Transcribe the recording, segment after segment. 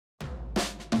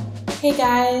Hey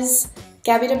guys,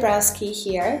 Gaby Dabrowski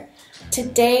here.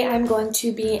 Today I'm going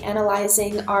to be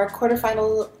analyzing our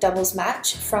quarterfinal doubles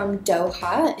match from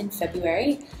Doha in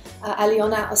February.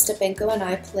 Aliona Ostapenko and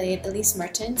I played Elise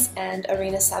Mertens and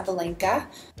Aryna Sabalenka.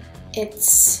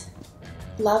 It's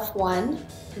love won,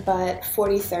 but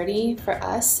 40-30 for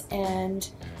us, and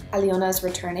Aliona is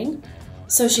returning.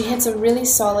 So she hits a really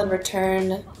solid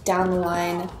return down the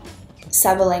line.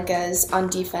 Sabalenka is on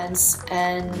defense,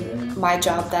 and my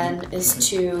job then is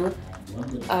to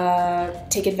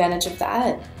take advantage of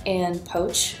that and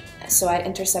poach. So I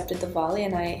intercepted the volley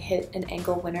and I hit an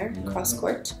angle winner cross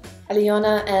court.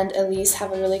 Aliona and Elise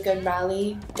have a really good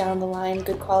rally down the line,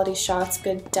 good quality shots,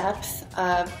 good depth.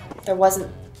 There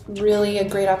wasn't really a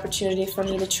great opportunity for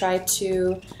me to try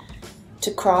to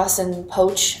cross and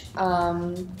poach,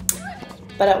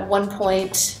 but at one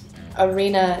point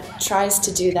Aryna tries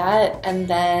to do that, and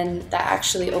then that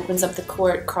actually opens up the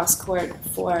court, cross court,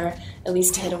 for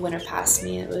Elise to hit a winner past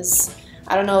me. It was,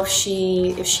 I don't know if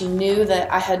she knew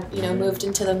that I had moved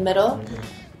into the middle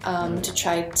to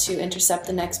try to intercept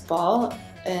the next ball,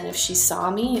 and if she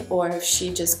saw me or if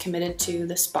she just committed to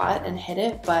the spot and hit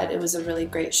it, but it was a really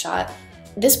great shot.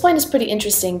 This point is pretty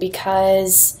interesting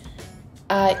because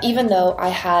even though I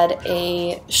had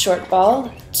a short ball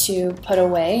to put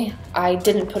away, I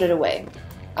didn't put it away.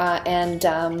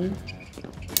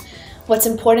 What's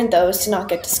important though is to not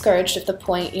get discouraged if the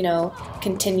point,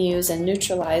 continues and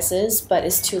neutralizes, but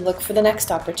is to look for the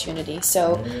next opportunity.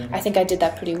 So I think I did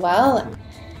that pretty well.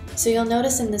 So you'll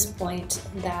notice in this point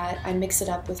that I mix it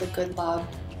up with a good lob,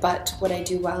 but what I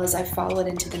do well is I follow it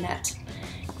into the net.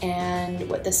 And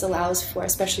what this allows for,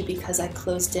 especially because I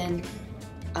closed in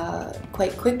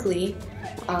quite quickly,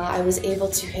 I was able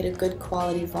to hit a good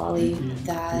quality volley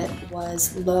that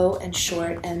was low and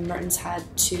short, and Mertens had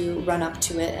to run up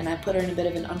to it, and I put her in a bit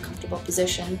of an uncomfortable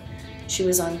position. She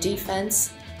was on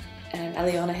defense, and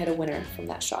Aliona hit a winner from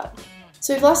that shot.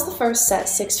 So we've lost the first set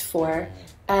 6-4,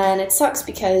 and it sucks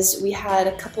because we had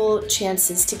a couple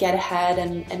chances to get ahead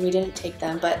and we didn't take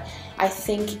them, but I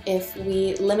think if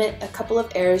we limit a couple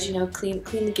of errors, clean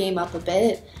the game up a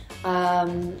bit.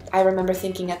 I remember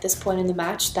thinking at this point in the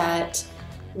match that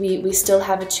we still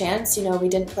have a chance. We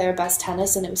didn't play our best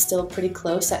tennis and it was still pretty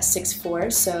close at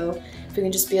 6-4, so if we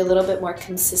can just be a little bit more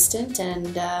consistent,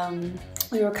 and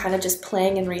we were kind of just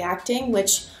playing and reacting,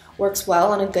 which works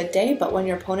well on a good day, but when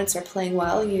your opponents are playing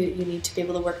well, you need to be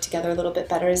able to work together a little bit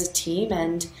better as a team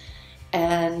and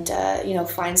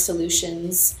find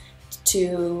solutions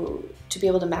to be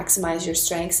able to maximize your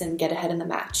strengths and get ahead in the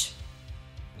match.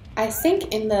 I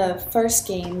think in the first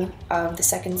game of the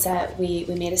second set, we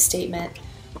made a statement.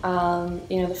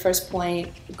 The first point,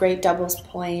 great doubles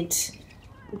point,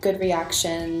 good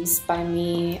reactions by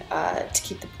me to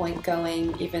keep the point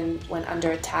going even when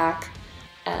under attack.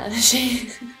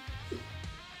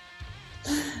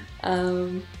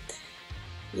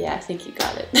 Yeah, I think you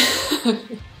got it.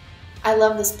 I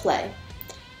love this play.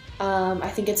 I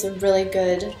think it's a really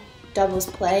good doubles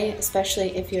play,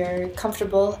 especially if you're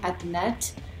comfortable at the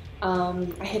net.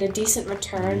 I hit a decent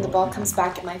return, the ball comes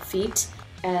back at my feet,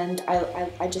 and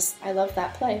I love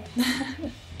that play.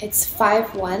 It's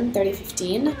 5-1,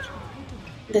 30-15.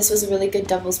 This was a really good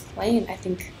doubles play, I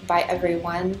think, by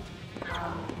everyone.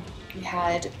 We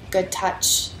had good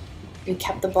touch, we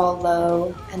kept the ball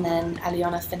low, and then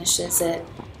Aliona finishes it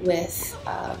with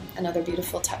another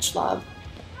beautiful touch lob.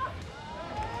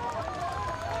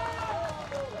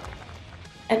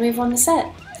 And we've won the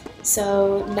set.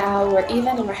 So now we're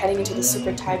even and we're heading into the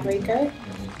super tiebreaker.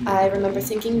 I remember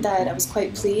thinking that I was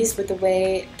quite pleased with the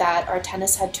way that our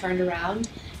tennis had turned around,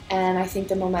 and I think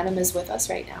the momentum is with us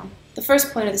right now. The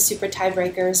first point of the super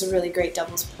tiebreaker is a really great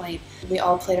doubles point. We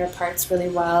all played our parts really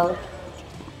well.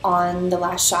 On the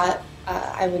last shot,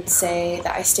 I would say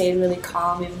that I stayed really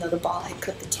calm even though the ball had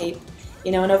clipped the tape.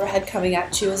 An overhead coming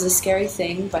at you is a scary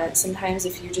thing, but sometimes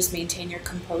if you just maintain your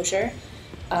composure,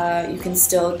 you can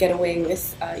still get away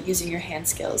with using your hand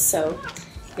skills. So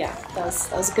yeah, that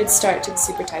was a good start to the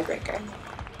super tiebreaker.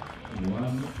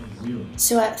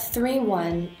 So at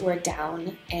 3-1, we're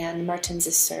down and Mertens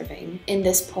is serving. In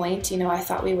this point, I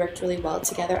thought we worked really well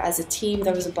together as a team.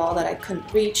 There was a ball that I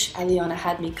couldn't reach. Aliona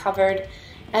had me covered.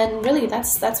 And really,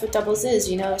 that's what doubles is.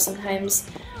 Sometimes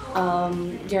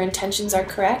your intentions are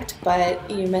correct,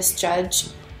 but you misjudge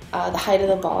the height of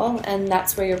the ball, and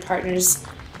that's where your partner's,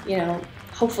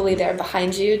 hopefully they're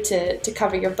behind you to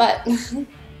cover your butt.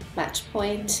 Match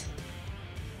point.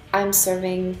 I'm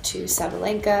serving to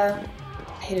Sabalenka.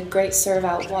 I hit a great serve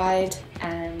out wide,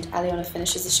 and Aliona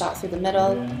finishes the shot through the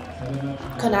middle.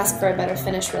 Couldn't ask for a better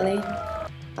finish, really.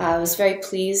 I was very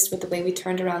pleased with the way we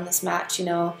turned around this match.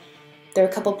 There were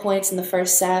a couple points in the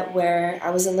first set where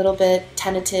I was a little bit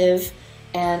tentative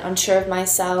and unsure of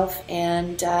myself,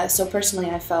 and so personally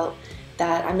I felt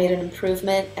that I made an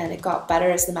improvement and it got better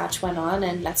as the match went on,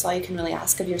 and that's all you can really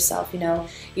ask of yourself.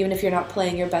 Even if you're not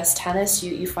playing your best tennis,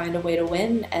 you find a way to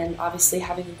win, and obviously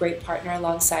having a great partner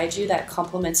alongside you that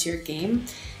complements your game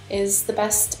is the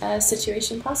best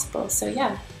situation possible. So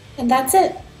yeah, and that's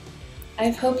it. I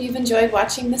hope you've enjoyed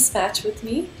watching this match with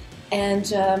me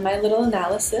and my little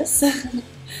analysis.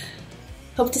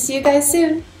 Hope to see you guys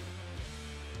soon.